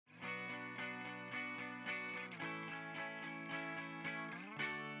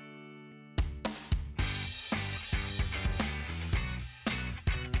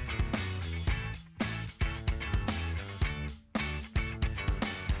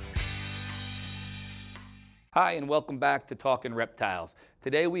Hi, and welcome back to Talking Reptiles.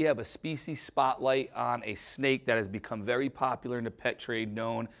 Today we have a species spotlight on a snake that has become very popular in the pet trade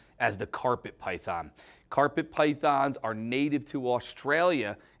known as the carpet python. Carpet pythons are native to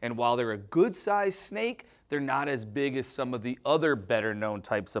Australia, and while they're a good-sized snake, they're not as big as some of the other better-known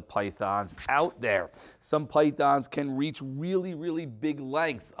types of pythons out there. Some pythons can reach really big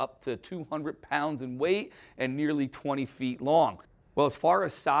lengths, up to 200 pounds in weight and nearly 20 feet long. Well, as far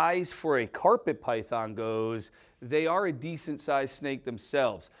as size for a carpet python goes, they are a decent-sized snake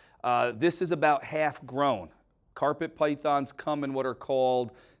themselves. This is about half grown. Carpet pythons come in what are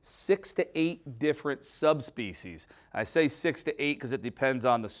called 6 to 8 different subspecies. I say 6 to 8 because it depends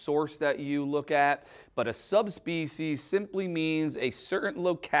on the source that you look at, but a subspecies simply means a certain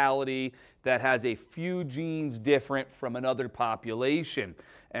locality that has a few genes different from another population.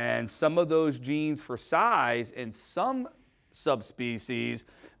 And some of those genes for size in some subspecies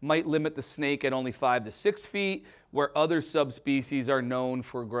might limit the snake at only 5 to 6 feet, where other subspecies are known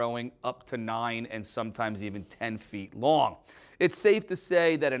for growing up to 9 and sometimes even 10 feet long. It's safe to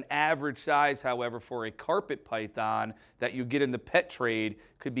say that an average size, however, for a carpet python that you get in the pet trade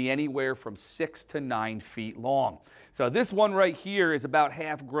could be anywhere from 6 to 9 feet long. So this one right here is about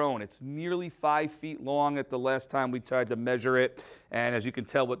half grown. It's nearly 5 feet long at the last time we tried to measure it. And as you can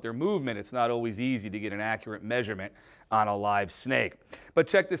tell with their movement, it's not always easy to get an accurate measurement on a live snake. But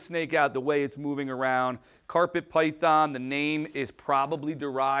check this snake out, the way it's moving around. Carpet python, the name is probably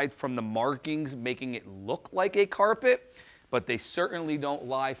derived from the markings making it look like a carpet, but they certainly don't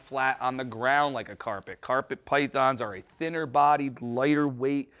lie flat on the ground like a carpet. Carpet pythons are a thinner bodied, lighter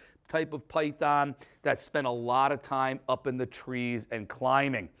weight type of python that spend a lot of time up in the trees and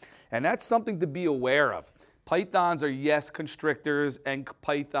climbing. And that's something to be aware of. Pythons are, yes, constrictors, and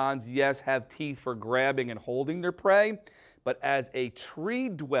pythons, yes, have teeth for grabbing and holding their prey, but as a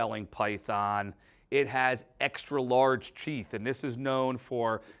tree-dwelling python, it has extra large teeth, and this is known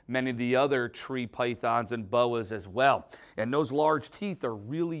for many of the other tree pythons and boas as well. And those large teeth are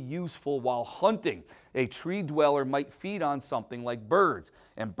really useful while hunting. A tree dweller might feed on something like birds,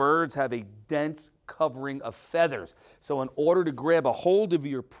 and birds have a dense covering of feathers. So in order to grab a hold of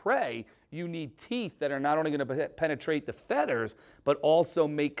your prey, you need teeth that are not only going to penetrate the feathers, but also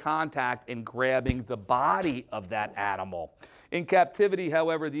make contact in grabbing the body of that animal. In captivity,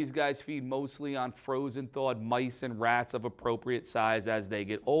 however, these guys feed mostly on frozen thawed mice and rats of appropriate size as they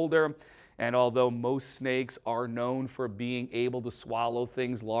get older. And although most snakes are known for being able to swallow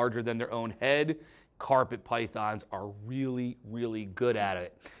things larger than their own head, carpet pythons are really good at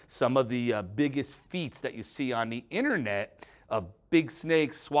it. Some of the biggest feats that you see on the internet of big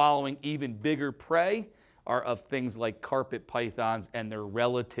snakes swallowing even bigger prey are of things like carpet pythons and their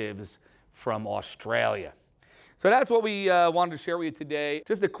relatives from Australia. So that's what we wanted to share with you today.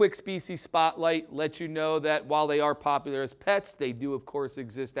 Just a quick species spotlight, let you know that while they are popular as pets, they do of course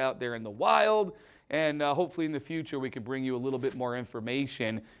exist out there in the wild. And hopefully in the future we can bring you a little bit more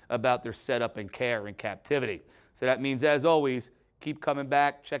information about their setup and care in captivity. So that means, as always, keep coming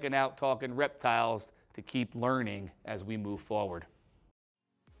back, checking out Talking Reptiles to keep learning as we move forward.